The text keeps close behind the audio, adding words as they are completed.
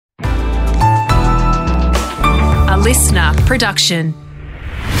listener production.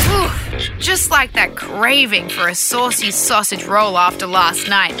 Just like that craving for a saucy sausage roll after last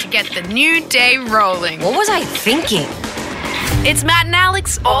night to get the new day rolling. What was I thinking? It's Matt and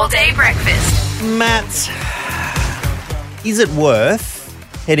Alex All Day Breakfast. Matt, is it worth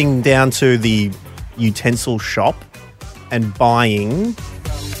heading down to the utensil shop and buying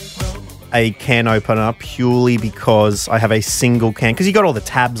a can opener purely because I have a single can? Because you got all the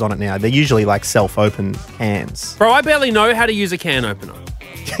tabs on it now. They're usually like self-open cans. Bro, I barely know how to use a can opener.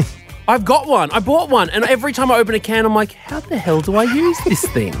 I've got one. I bought one. And every time I open a can, I'm like, how the hell do I use this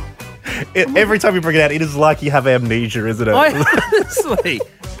thing? Every time you bring it out, it is like you have amnesia, isn't it? Honestly,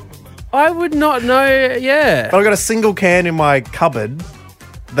 I would not know, yeah. But I've got a single can in my cupboard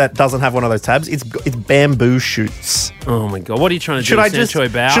that doesn't have one of those tabs. It's bamboo shoots. Oh, my God. What are you trying to do?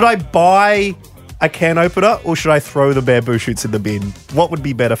 Should I buy a can opener or should I throw the bamboo shoots in the bin? What would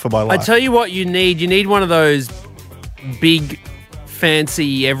be better for my life? I tell you what you need. You need one of those big,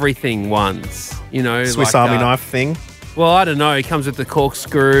 fancy everything ones. You know, Swiss like, Army knife thing. Well, I don't know. It comes with the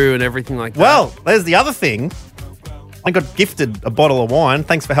corkscrew and everything like that. Well, there's the other thing. I got gifted a bottle of wine.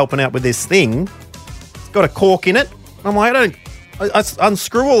 Thanks for helping out with this thing. It's got a cork in it. I'm like, I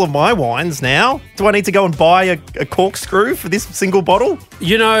unscrew all of my wines now. Do I need to go and buy a corkscrew for this single bottle?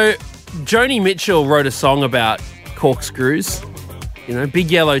 You know, Joni Mitchell wrote a song about corkscrews. You know,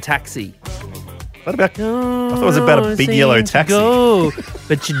 Big Yellow Taxi. What about? I thought it was about a big yellow taxi. Go,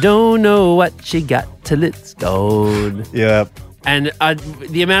 but you don't know what you got till it's gone. Yeah. And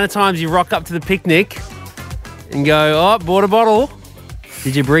the amount of times you rock up to the picnic and go, oh, bought a bottle.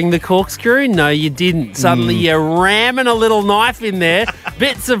 Did you bring the corkscrew? No, you didn't. Suddenly you're ramming a little knife in there.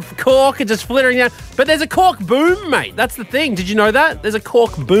 Bits of cork are just flittering down. But there's a cork boom, mate. That's the thing. Did you know that? There's a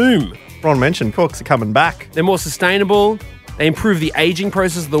cork boom. Ron mentioned corks are coming back. They're more sustainable. They improve the aging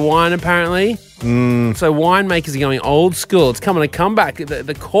process of the wine, apparently. So winemakers are going old school. It's coming to come back.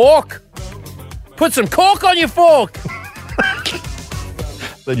 The cork. Put some cork on your fork.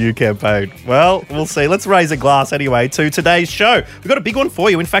 The new campaign. Well, we'll see. Let's raise a glass anyway to today's show. We've got a big one for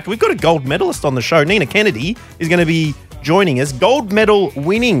you. In fact, we've got a gold medalist on the show. Nina Kennedy is going to be joining us. Gold medal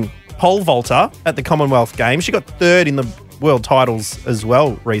winning pole vaulter at the Commonwealth Games. She got third in the world titles as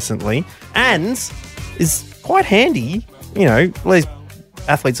well recently and is quite handy. You know, all these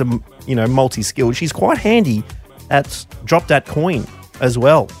athletes are, you know, multi-skilled. She's quite handy at drop that coin as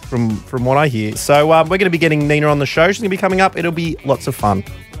well, from what I hear. So we're going to be getting Nina on the show. She's going to be coming up. It'll be lots of fun.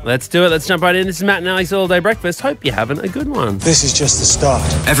 Let's do it. Let's jump right in. This is Matt and Alex All Day Breakfast. Hope you're having a good one. This is just the start.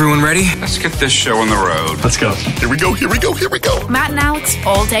 Everyone ready? Let's get this show on the road. Let's go. Here we go. Matt and Alex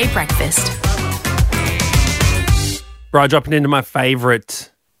All Day Breakfast. Right, dropping into my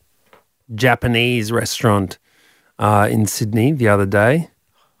favourite Japanese restaurant in Sydney the other day.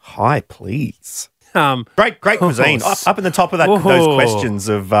 Hi, please. Great cuisine. Up in the top of those questions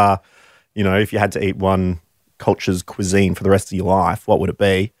of, you know, if you had to eat one culture's cuisine for the rest of your life, what would it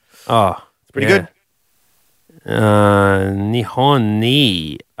be? Oh, it's pretty good. Nihon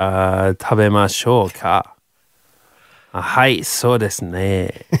ni tabemashou ka? Hai, so desu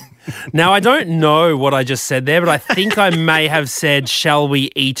ne. Now, I don't know what I just said there, but I think I may have said, shall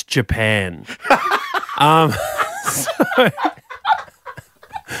we eat Japan?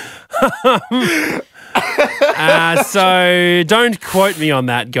 So don't quote me on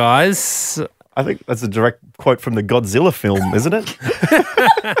that, guys. I think that's a direct quote from the Godzilla film, isn't it?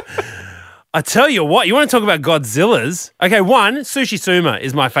 I tell you what, you want to talk about Godzillas? Okay, one, Sushi Suma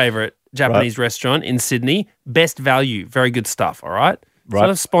is my favourite Japanese restaurant in Sydney. Best value, very good stuff, all right? It's not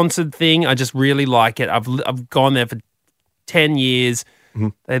a sponsored thing. I just really like it. I've gone there for 10 years. Mm-hmm.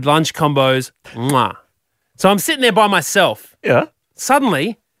 They had lunch combos. Mwah. So I'm sitting there by myself. Yeah.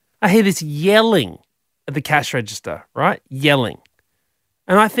 Suddenly, I hear this yelling at the cash register, right? Yelling.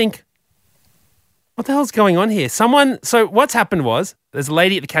 And I think, what the hell's going on here? So what's happened was, there's a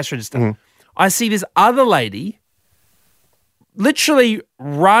lady at the cash register. Mm-hmm. I see this other lady literally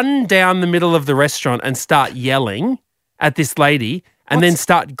run down the middle of the restaurant and start yelling at this lady and then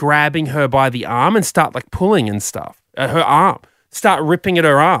start grabbing her by the arm and start like pulling and stuff at her arm, start ripping at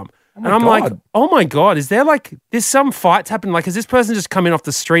her arm. And I'm like, oh my God, is there like, there's some fights happening? Like, has this person just come in off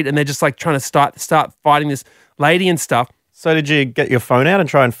the street and they're just like trying to start fighting this lady and stuff? So did you get your phone out and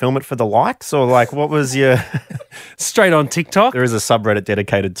try and film it for the likes, or like what was your... Straight on TikTok? There is a subreddit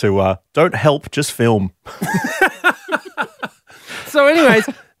dedicated to don't help, just film. So anyways,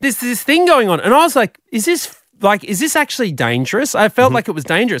 there's this thing going on. And I was like, is this actually dangerous? I felt like it was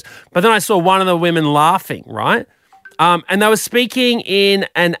dangerous. But then I saw one of the women laughing, right? And they were speaking in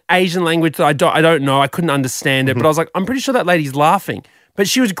an Asian language that I don't know. I couldn't understand it. But I was like, I'm pretty sure that lady's laughing. But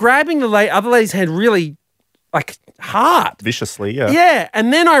she was grabbing the other lady's hand really like hard. Viciously, yeah. Yeah.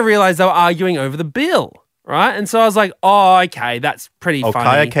 And then I realized they were arguing over the bill, right? And so I was like, oh, okay, that's pretty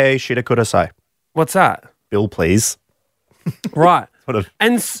funny. Okay, shita coulda say. What's that? Bill, please. Right. Sort of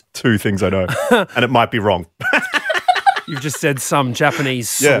And two things I know. And it might be wrong. you've just said some Japanese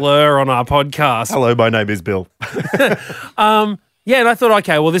slur on our podcast. Hello, my name is Bill. Yeah, and I thought,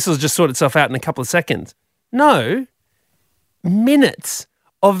 okay, well, this will just sort itself out in a couple of seconds. No, minutes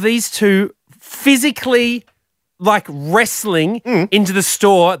of these two physically, like, wrestling into the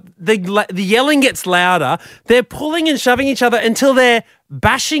store. The yelling gets louder. They're pulling and shoving each other until they're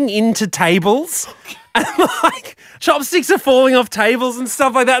bashing into tables. And, like, chopsticks are falling off tables and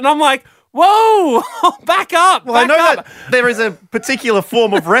stuff like that. And I'm like, whoa, back up. Well, I know that there is a particular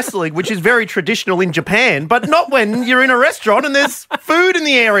form of wrestling which is very traditional in Japan, but not when you're in a restaurant and there's food in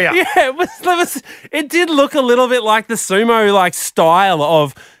the area. Yeah, it did look a little bit like the sumo like style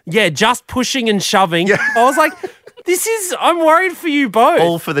of, just pushing and shoving. Yeah. I was like, I'm worried for you both.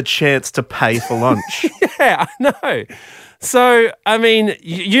 All for the chance to pay for lunch. Yeah, I know. So, I mean,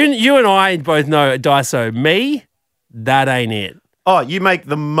 you and I both know, Daiso, me, that ain't it. Oh, you make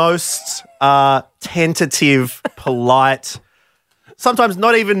the most tentative, polite, sometimes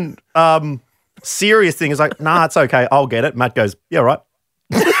not even serious thing. It's like, nah, it's okay. I'll get it. Matt goes, yeah, right.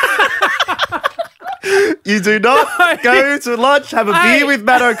 You do not go to lunch, have a beer with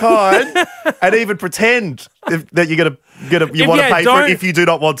Matt O'Kine, and even pretend that you're you want to pay for it if you do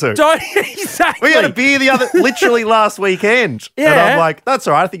not want to. Don't exactly. We had a beer literally last weekend, and I'm like, that's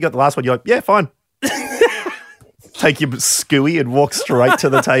all right. I think you got the last one. You're like, yeah, fine. Take your scooey and walk straight to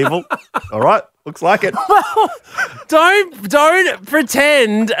the table. All right, looks like it. Well, don't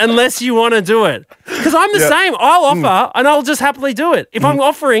pretend unless you want to do it. Because I'm the same. I'll offer and I'll just happily do it. If I'm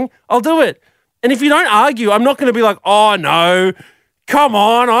offering, I'll do it. And if you don't argue, I'm not going to be like, oh no, come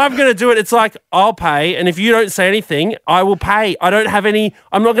on, I'm going to do it. It's like, I'll pay. And if you don't say anything, I will pay. I'm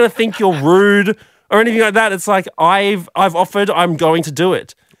not going to think you're rude or anything like that. It's like, I've offered, I'm going to do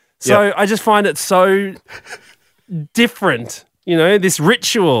it. So I just find it so different, this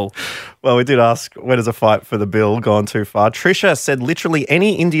ritual. Well, we did ask, when has a fight for the bill gone too far? Trisha said literally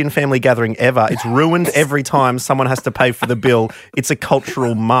any Indian family gathering ever, it's ruined every time someone has to pay for the bill. It's a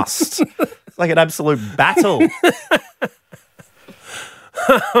cultural must. It's like an absolute battle.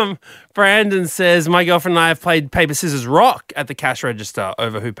 Brandon says, my girlfriend and I have played paper, scissors, rock at the cash register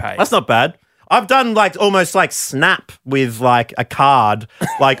over who pays. That's not bad. I've done almost like Snap with like a card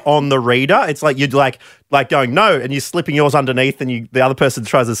like on the reader. It's like you'd like going no, and you're slipping yours underneath, and the other person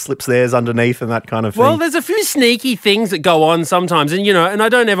tries to slip theirs underneath, and that kind of thing. Well, there's a few sneaky things that go on sometimes, and and I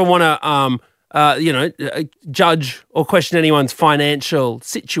don't ever want to judge or question anyone's financial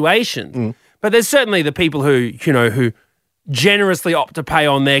situation, but there's certainly the people who generously opt to pay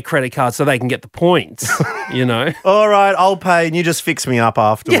on their credit card so they can get the points, All right, I'll pay and you just fix me up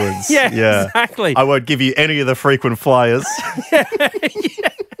afterwards. Yeah, exactly. I won't give you any of the frequent flyers. Yeah.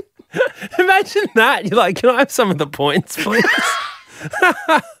 Imagine that. You're like, can I have some of the points, please?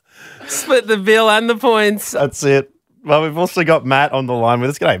 Split the bill and the points. That's it. Well, we've also got Matt on the line with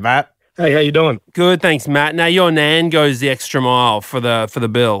us. G'day, Matt. Hey, how you doing? Good, thanks, Matt. Now, your nan goes the extra mile for the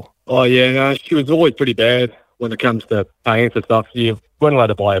bill. Oh, yeah, no, she was always pretty bad when it comes to paying for stuff. You weren't allowed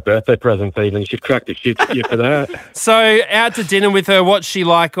to buy a birthday present even. She'd crack the shit at you for that. So out to dinner with her, what's she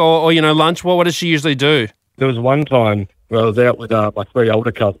like? Or lunch? What does she usually do? There was one time where I was out with my three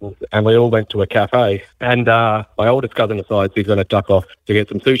older cousins and we all went to a cafe. And my oldest cousin decides he's going to duck off to get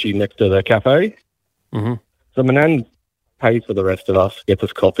some sushi next to the cafe. Mm-hmm. So my nan pays for the rest of us, gets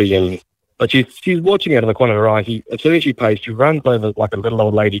us coffee, but she's watching out of the corner of her eye. As soon as she pays, she runs over like a little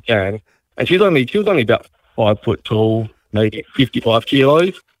old lady can. And she was only about 5 foot tall, maybe 55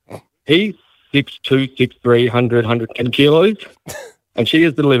 kilos. He's 6'2", 6'3", 110 kilos. And she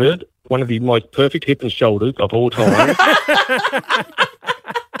has delivered one of the most perfect hip and shoulders of all time.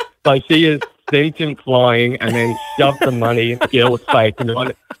 So she has sent him flying and then shoved the money in the girl's face and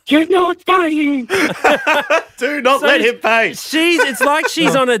gone, "You're not paying." Do not let him pay. It's like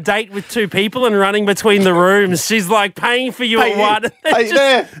she's on a date with two people and running between the rooms. She's like paying for you at one. Hey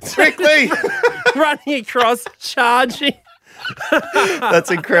there, quickly. Running across, charging.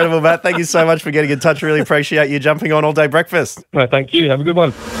 That's incredible, Matt. Thank you so much for getting in touch. Really appreciate you jumping on All Day Breakfast. No, thank you. Have a good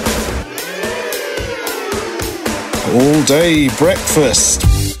one. All Day Breakfast.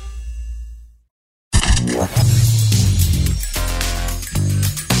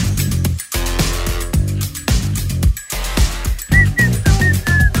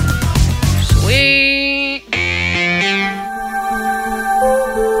 Sweet.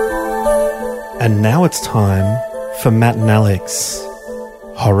 And now it's time for Matt and Alex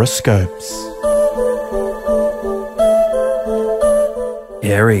horoscopes.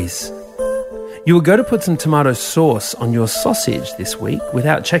 Aries. You will go to put some tomato sauce on your sausage this week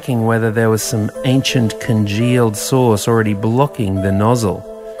without checking whether there was some ancient congealed sauce already blocking the nozzle.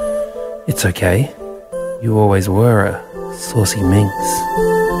 It's okay. You always were a saucy minx.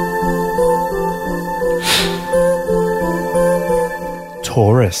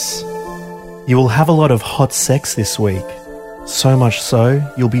 Taurus. You will have a lot of hot sex this week. So much so,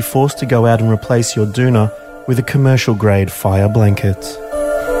 you'll be forced to go out and replace your doona with a commercial-grade fire blanket.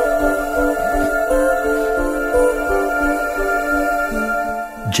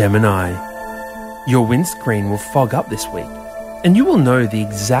 Gemini. Your windscreen will fog up this week, and you will know the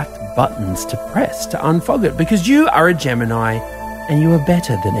exact buttons to press to unfog it because you are a Gemini and you are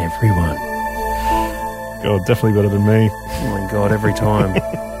better than everyone. God, definitely better than me. Oh my God, every time.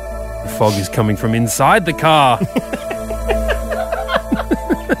 The fog is coming from inside the car.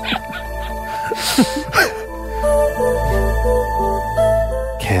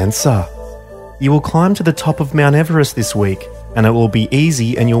 Cancer. You will climb to the top of Mount Everest this week, and it will be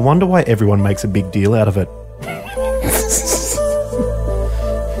easy and you'll wonder why everyone makes a big deal out of it.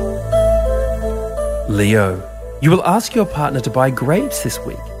 Leo. You will ask your partner to buy grapes this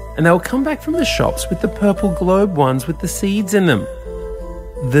week, and they will come back from the shops with the purple globe ones with the seeds in them.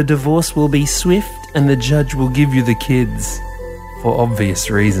 The divorce will be swift and the judge will give you the kids, for obvious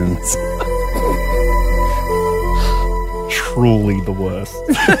reasons. Truly the worst.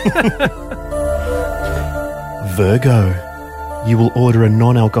 Virgo. You will order a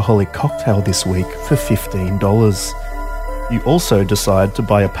non-alcoholic cocktail this week for $15. You also decide to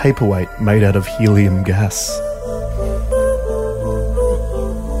buy a paperweight made out of helium gas.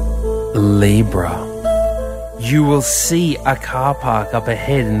 Libra. You will see a car park up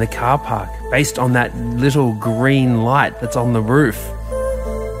ahead in the car park based on that little green light that's on the roof.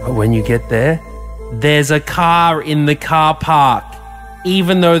 But when you get there, there's a car in the car park.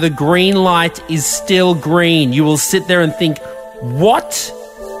 Even though the green light is still green, you will sit there and think, what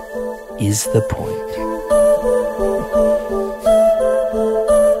is the point?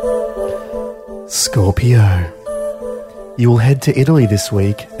 Scorpio. You will head to Italy this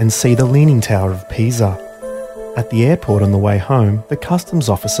week and see the Leaning Tower of Pisa. At the airport on the way home, the customs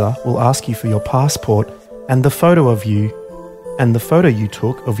officer will ask you for your passport and the photo you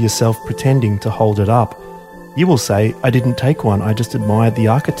took of yourself pretending to hold it up. You will say, I didn't take one, I just admired the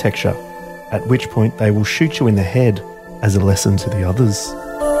architecture, at which point they will shoot you in the head as a lesson to the others.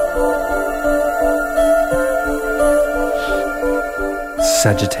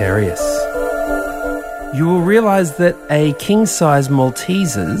 Sagittarius. You will realise that a king-size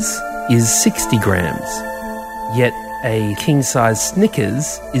Maltesers is 60 grams, yet a king-size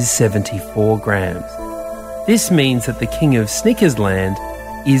Snickers is 74 grams. This means that the king of Snickers land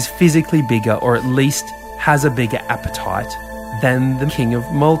is physically bigger, or at least has a bigger appetite than the king of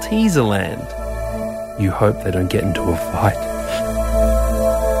Malteser land. You hope they don't get into a fight.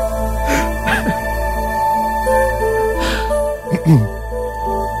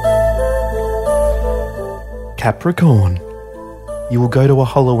 Capricorn. You will go to a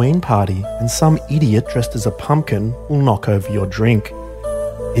Halloween party and some idiot dressed as a pumpkin will knock over your drink.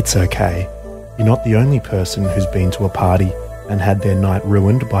 It's okay. You're not the only person who's been to a party and had their night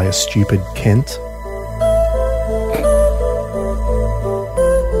ruined by a stupid Kent.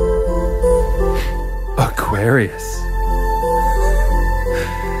 Aquarius.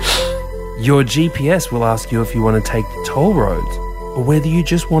 Your GPS will ask you if you want to take the toll roads or whether you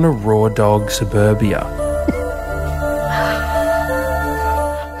just want a raw dog suburbia.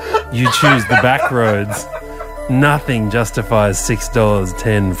 You choose the back roads. Nothing justifies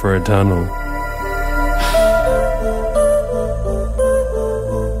 $6.10 for a tunnel.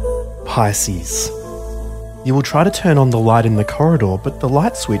 Pisces. You will try to turn on the light in the corridor, but the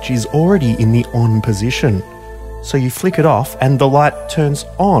light switch is already in the on position. So you flick it off and the light turns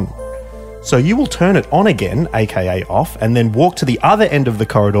on. So you will turn it on again, aka off, and then walk to the other end of the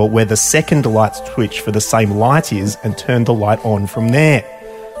corridor where the second light switch for the same light is and turn the light on from there.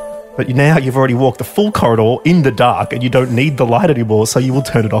 But now you've already walked the full corridor in the dark and you don't need the light anymore, so you will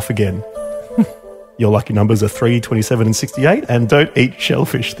turn it off again. Your lucky numbers are 3, 27 and 68, and don't eat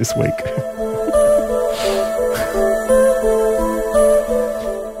shellfish this week.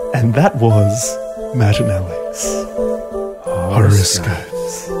 And that was Matt and Alex.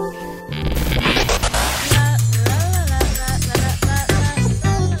 Horoscopes.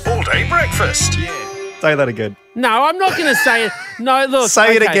 All day breakfast. Say that again. No, I'm not going to say it. No, look.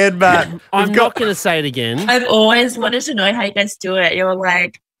 Say it again, Matt. I'm not going to say it again. I've always wanted to know how you guys do it. You're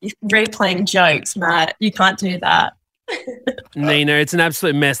like, you're replaying jokes, Matt. You can't do that. Nina, it's an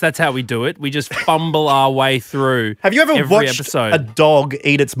absolute mess. That's how we do it. We just fumble our way through. Have you ever every watched episode. a dog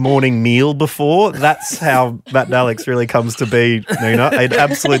eat its morning meal before? That's how Matt and Alex really comes to be, Nina. An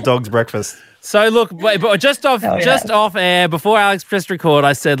absolute dog's breakfast. So look, but just off air, before Alex pressed record,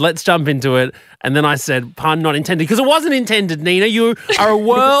 I said, let's jump into it. And then I said, pun not intended, because it wasn't intended, Nina. You are a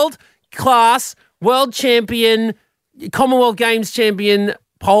world-class, world champion, Commonwealth Games champion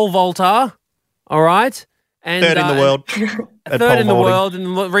pole vaulter, all right? And, Third in the world. Third in the world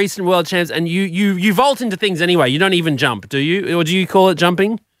in the recent world champs. And you vault into things anyway. You don't even jump, do you? Or do you call it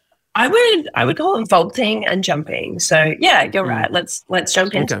jumping? I would call it vaulting and jumping. So yeah, you're right. Let's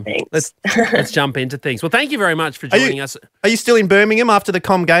jump into things. Let's jump into things. Well, thank you very much for joining us. Are you still in Birmingham after the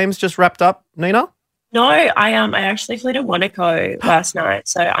Com Games just wrapped up, Nina? No, I actually flew to Monaco last night,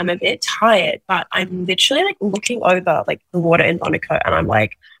 so I'm a bit tired. But I'm literally like looking over like the water in Monaco, and I'm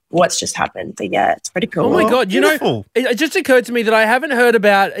like, what's just happened? But yeah, it's pretty cool. Oh my God. Beautiful. You know, it just occurred to me that I haven't heard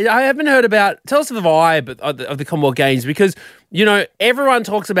about, tell us the vibe of the Commonwealth Games, because, you know, everyone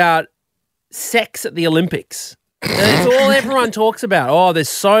talks about sex at the Olympics. It's all everyone talks about. Oh, there's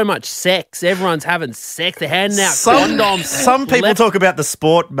so much sex. Everyone's having sex. They're handing out condoms. Some people talk about the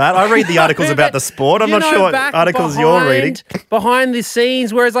sport, Matt. I read the articles about the sport. I'm not sure what articles you're reading. Behind the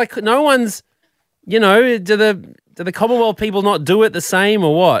scenes, whereas like no one's, you know, do the Commonwealth people not do it the same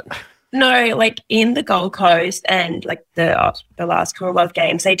or what? No, like in the Gold Coast and like the last Commonwealth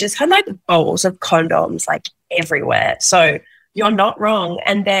Games, they just had like bowls of condoms like everywhere. So you're not wrong.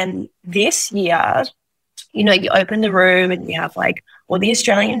 And then this year, you know, you open the room and you have like all the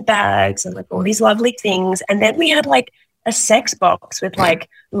Australian bags and like all these lovely things. And then we had like a sex box with like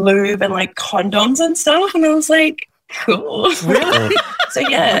lube and like condoms and stuff. And I was like, cool. Really? So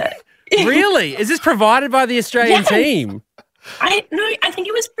yeah. Really? Is this provided by the Australian team? I think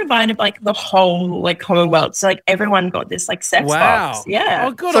it was provided by like the whole like Commonwealth. So like everyone got this like sex box. Yeah.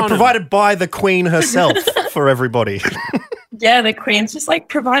 Oh, good So on provided by the Queen herself for everybody. Yeah, the Queen's just like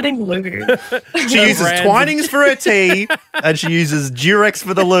providing lube. She uses Twinings for her tea and she uses Durex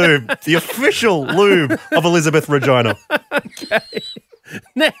for the lube. The official lube of Elizabeth Regina. Okay.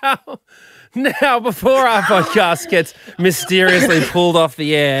 Now, before our podcast gets mysteriously pulled off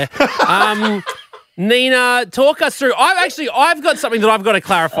the air, Nina, talk us through. I've got something that I've got to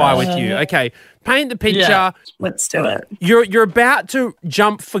clarify with you. Okay, paint the picture. Yeah, let's do it. You're about to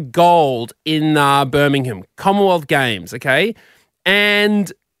jump for gold in Birmingham Commonwealth Games. Okay,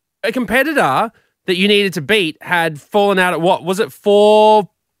 and a competitor that you needed to beat had fallen out at what was it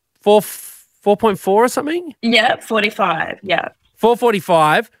 4.4 or something? Yeah, 45. Yeah,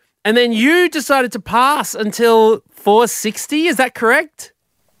 4:45. And then you decided to pass until 4:60. Is that correct?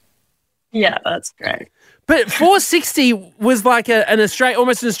 Yeah, that's great. But 4:60 was like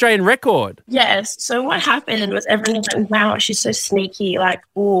almost an Australian record. Yes. So what happened was everyone was like, wow, she's so sneaky, like,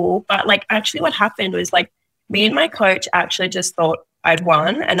 ooh. But like actually what happened was like me and my coach actually just thought I'd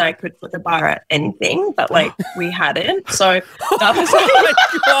won and I could put the bar at anything, but like we hadn't. So that was Oh my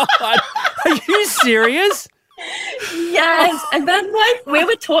God. Are you serious? Yes. And then like we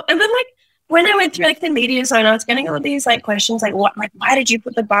were taught, and then like when I went through like the media zone, I was getting all these like questions like why did you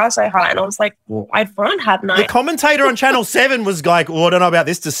put the bar so high? And I was like, well, I'd won, hadn't I? The commentator on Channel 7 was like, oh, I don't know about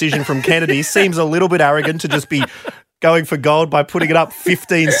this decision from Kennedy. Seems a little bit arrogant to just be going for gold by putting it up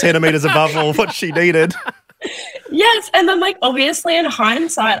 15 centimetres above what she needed. Yes. And then like obviously in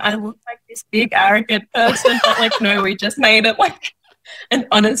hindsight, I looked like this big arrogant person, but like no, we just made it like an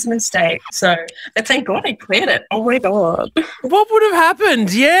honest mistake. So thank God I cleared it. Oh my God. What would have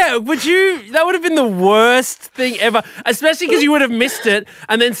happened? Yeah. That would have been the worst thing ever, especially because you would have missed it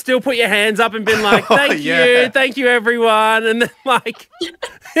and then still put your hands up and been like, thank you, everyone. And then like,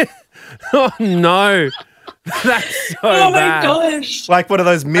 oh no. That's so bad. Oh my gosh. Like one of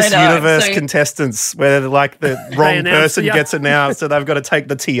those Miss Universe contestants where like the wrong person gets announced, so they've got to take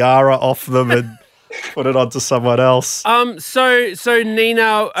the tiara off them and put it onto someone else. So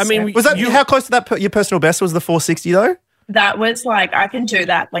Nina, I mean, was that how close to that? Your personal best was the 460 though? That was like I can do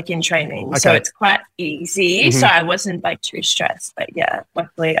that like in training, so it's quite easy. So I wasn't like too stressed, but yeah,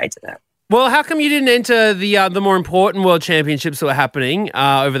 luckily I did that. Well, how come you didn't enter the more important world championships that were happening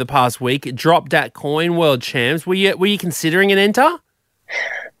over the past week? Drop Dat Coin World Champs. Were you considering an enter?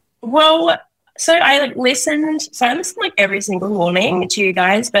 Well, so I like listened. So I listen like every single morning to you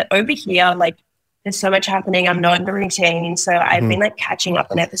guys, but over here, like there's so much happening. I'm not in the routine, so I've been like catching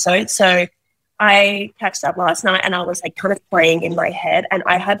up on episodes. So I catched up last night, and I was like kind of playing in my head, and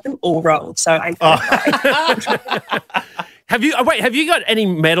I had them all wrong. So I'm. Have you got any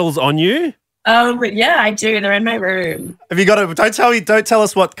medals on you? Yeah, I do. They're in my room. Have you got it? Don't tell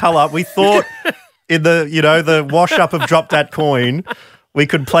us what colour. We thought in the wash up of Drop Dat Coin, we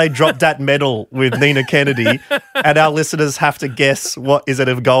could play Drop Dat Medal with Nina Kennedy, and our listeners have to guess what is it,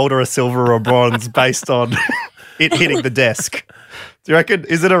 a gold or a silver or a bronze based on it hitting the desk. Do you reckon?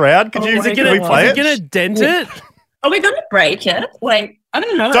 Is it around? Can we play it? Are you going to dent it? Are we going to break it? Like, I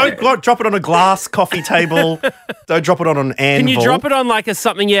don't know. Don't drop it on a glass coffee table. Don't drop it on an anvil. Can you drop it on like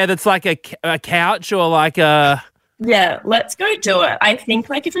something that's like a couch or like a... Yeah, let's go do it. I think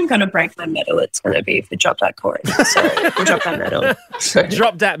like if I'm going to break my medal, it's going to be for Drop That Coin. So we'll drop that medal.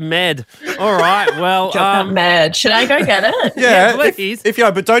 Drop that med. All right, well... Drop that med. Should I go get it? Yeah, please.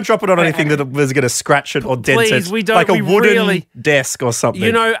 But don't drop it on anything that was going to scratch it or dent it. Please, we don't. Like a we wooden really, desk or something.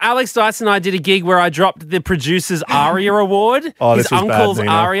 You know, Alex Dyson and I did a gig where I dropped the producer's ARIA award. Oh, his this was uncle's bad,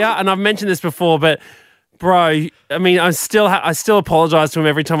 Nina. ARIA, and I've mentioned this before, but bro, I mean, I still apologise to him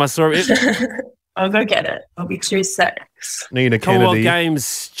every time I saw it. I'll go get it. I'll be 2 seconds. Nina Commonwealth Kennedy.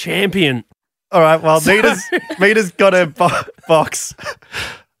 Games champion. All right, well, Nina's got a box.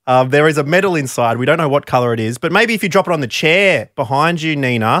 There is a medal inside. We don't know what colour it is, but maybe if you drop it on the chair behind you,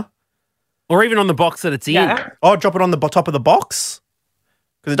 Nina. Or even on the box that it's in. Oh, drop it on the top of the box?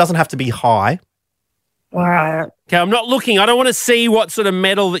 Because it doesn't have to be high. All right. Okay, I'm not looking. I don't want to see what sort of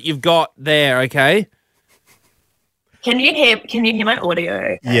medal that you've got there, okay? Can you hear my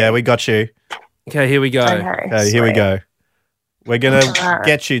audio? Yeah, we got you. Okay, here we go. Okay, here we go. We're going to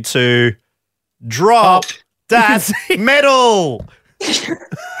get you to drop that medal.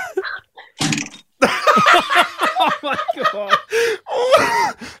 Oh, my God.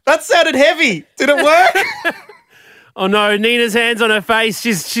 That sounded heavy. Did it work? Oh, no, Nina's hands on her face.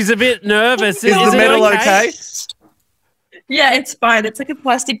 She's a bit nervous. Is the medal okay? Yeah, it's fine. It's like a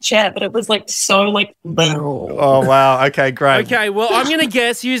plastic chair, but it was like so like little. Oh wow. Okay, great. Okay, well, I'm gonna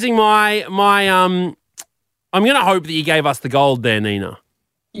guess using my I'm gonna hope that you gave us the gold there, Nina.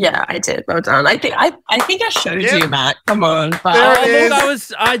 Yeah, I did. Well done. I think I showed you, Matt. Come on. But Look,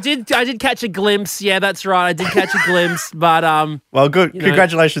 I did catch a glimpse. Yeah, that's right. I did catch a glimpse, but well, good.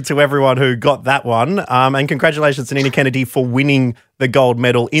 Congratulations to everyone who got that one, and congratulations to Nina Kennedy for winning the gold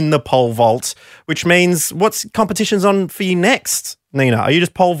medal in the pole vault. Which means, what's competitions on for you next, Nina? Are you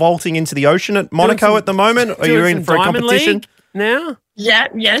just pole vaulting into the ocean at Monaco at the moment? Or are you in for a competition league now?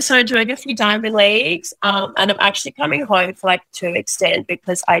 Yeah. So I'm doing a few diamond leagues, and I'm actually coming home for like to extend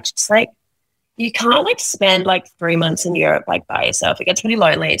because I just like you can't like spend like 3 months in Europe like by yourself. It gets pretty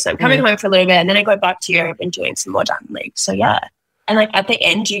lonely. So I'm coming home for a little bit, and then I go back to Europe and doing some more diamond leagues. So yeah, and like at the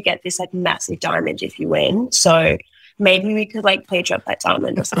end you get this like massive diamond if you win. So maybe we could like play Drop That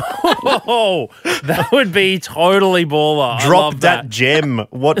Diamond or something. Oh, that would be totally baller. Drop that gem.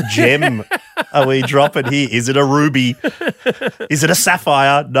 What gem are we dropping here? Is it a ruby? Is it a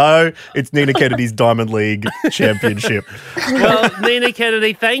sapphire? No, it's Nina Kennedy's Diamond League Championship. Well, Nina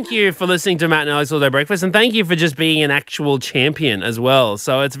Kennedy, thank you for listening to Matt and Alex All Day Breakfast, and thank you for just being an actual champion as well.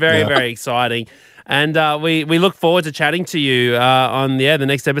 So it's very, very exciting. And we look forward to chatting to you on the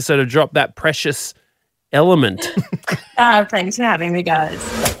next episode of Drop That Precious Element. Thanks for having me, guys.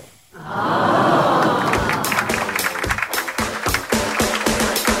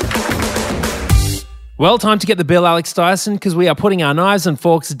 Well, time to get the bill, Alex Dyson, because we are putting our knives and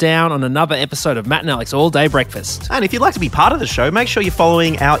forks down on another episode of Matt and Alex All Day Breakfast. And if you'd like to be part of the show, make sure you're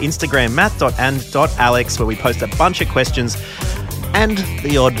following our Instagram, matt.and.alex, where we post a bunch of questions and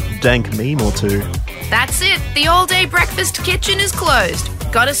the odd dank meme or two. That's it. The All Day Breakfast kitchen is closed.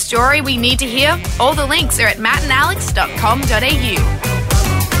 Got a story we need to hear? All the links are at mattandalex.com.au.